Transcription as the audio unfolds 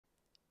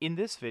In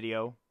this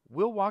video,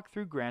 we'll walk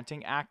through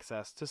granting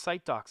access to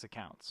SiteDocs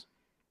accounts.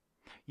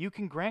 You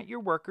can grant your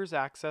workers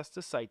access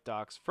to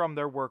SiteDocs from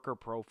their worker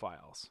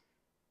profiles.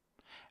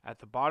 At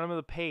the bottom of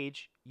the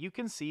page, you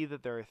can see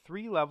that there are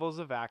 3 levels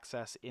of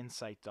access in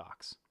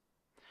SiteDocs.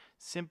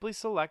 Simply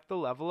select the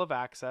level of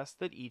access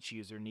that each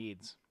user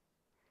needs.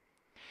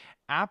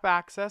 App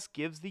Access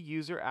gives the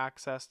user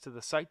access to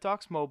the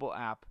SiteDocs mobile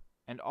app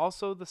and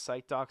also the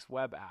SiteDocs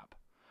web app,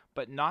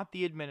 but not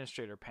the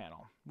administrator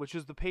panel, which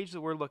is the page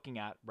that we're looking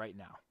at right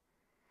now.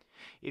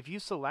 If you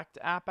select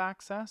App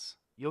Access,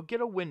 you'll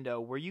get a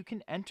window where you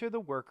can enter the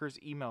worker's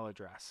email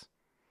address.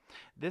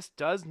 This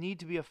does need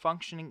to be a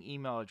functioning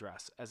email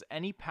address, as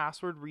any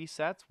password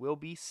resets will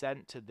be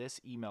sent to this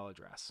email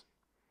address.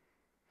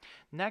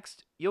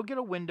 Next, you'll get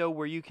a window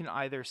where you can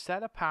either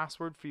set a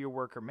password for your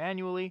worker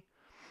manually,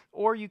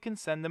 or you can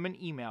send them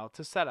an email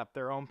to set up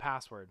their own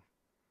password.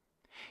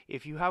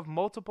 If you have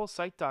multiple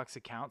SiteDocs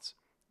accounts,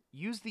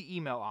 use the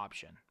email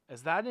option,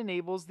 as that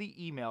enables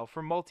the email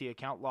for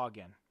multi-account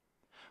login.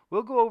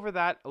 We'll go over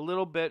that a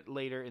little bit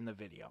later in the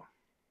video.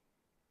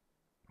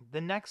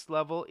 The next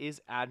level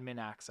is admin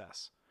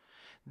access.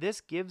 This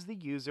gives the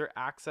user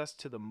access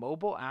to the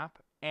mobile app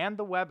and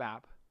the web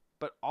app,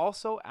 but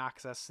also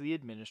access to the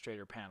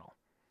administrator panel.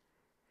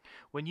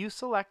 When you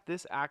select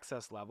this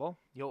access level,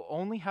 you'll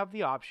only have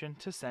the option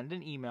to send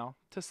an email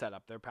to set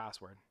up their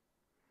password.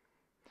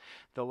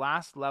 The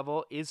last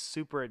level is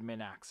super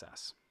admin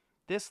access.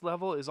 This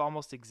level is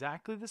almost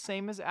exactly the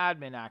same as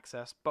admin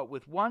access, but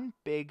with one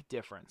big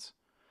difference.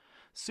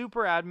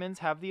 Super admins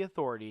have the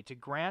authority to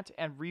grant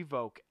and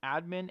revoke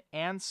admin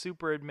and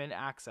super admin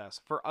access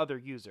for other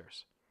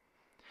users.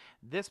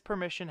 This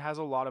permission has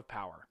a lot of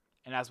power,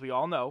 and as we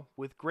all know,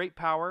 with great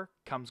power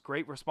comes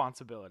great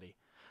responsibility.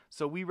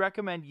 So we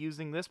recommend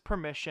using this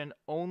permission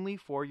only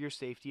for your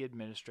safety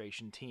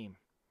administration team.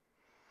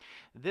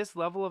 This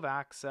level of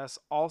access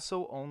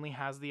also only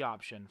has the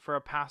option for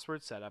a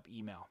password setup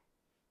email.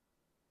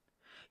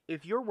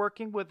 If you're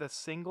working with a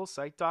single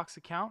SiteDocs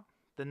account,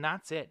 then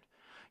that's it.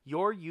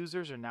 Your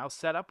users are now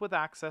set up with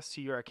access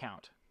to your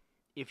account.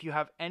 If you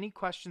have any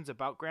questions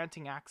about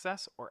granting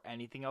access or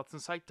anything else in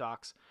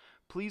SiteDocs,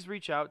 please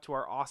reach out to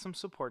our awesome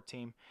support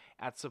team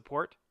at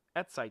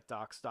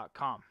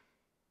support@sitedocs.com.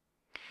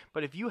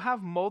 But if you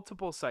have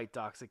multiple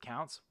SiteDocs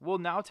accounts, we'll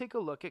now take a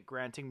look at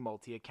granting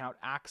multi-account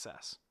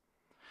access.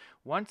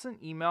 Once an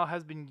email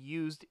has been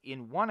used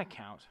in one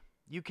account,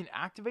 you can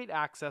activate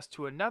access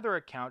to another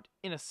account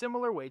in a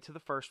similar way to the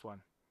first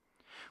one.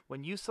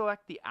 When you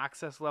select the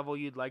access level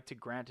you'd like to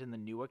grant in the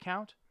new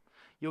account,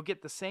 you'll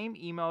get the same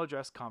email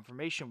address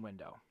confirmation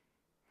window.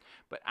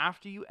 But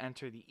after you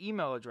enter the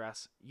email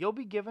address, you'll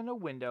be given a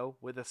window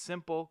with a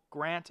simple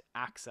Grant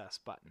Access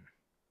button.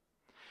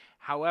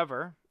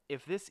 However,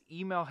 if this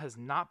email has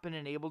not been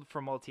enabled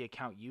for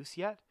multi-account use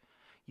yet,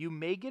 you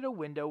may get a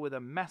window with a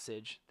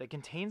message that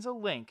contains a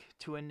link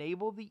to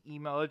enable the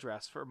email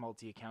address for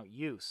multi-account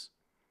use.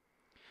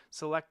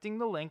 Selecting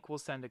the link will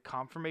send a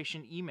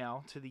confirmation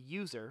email to the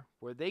user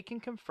where they can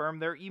confirm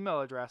their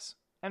email address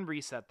and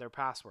reset their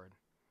password.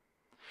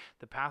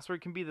 The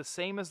password can be the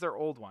same as their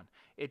old one.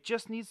 It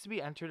just needs to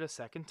be entered a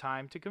second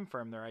time to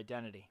confirm their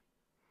identity.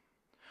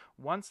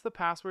 Once the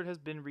password has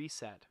been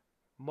reset,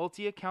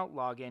 multi-account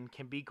login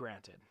can be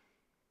granted.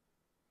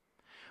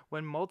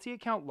 When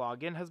multi-account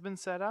login has been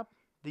set up,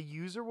 the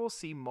user will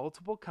see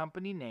multiple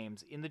company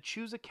names in the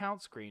Choose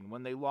Account screen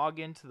when they log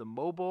into the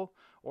mobile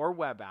or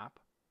web app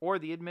or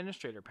the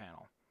administrator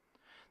panel.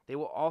 They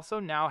will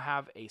also now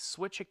have a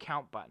Switch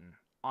Account button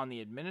on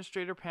the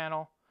administrator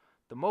panel,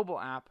 the mobile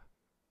app,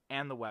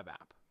 and the web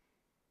app.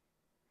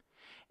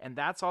 And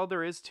that's all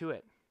there is to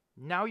it.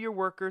 Now your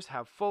workers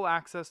have full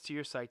access to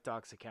your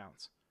SiteDocs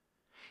accounts.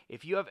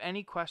 If you have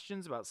any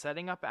questions about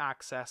setting up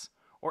access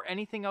or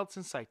anything else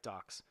in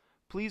SiteDocs,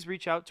 please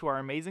reach out to our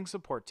amazing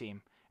support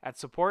team at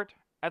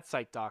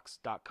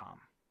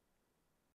support@sitedocs.com.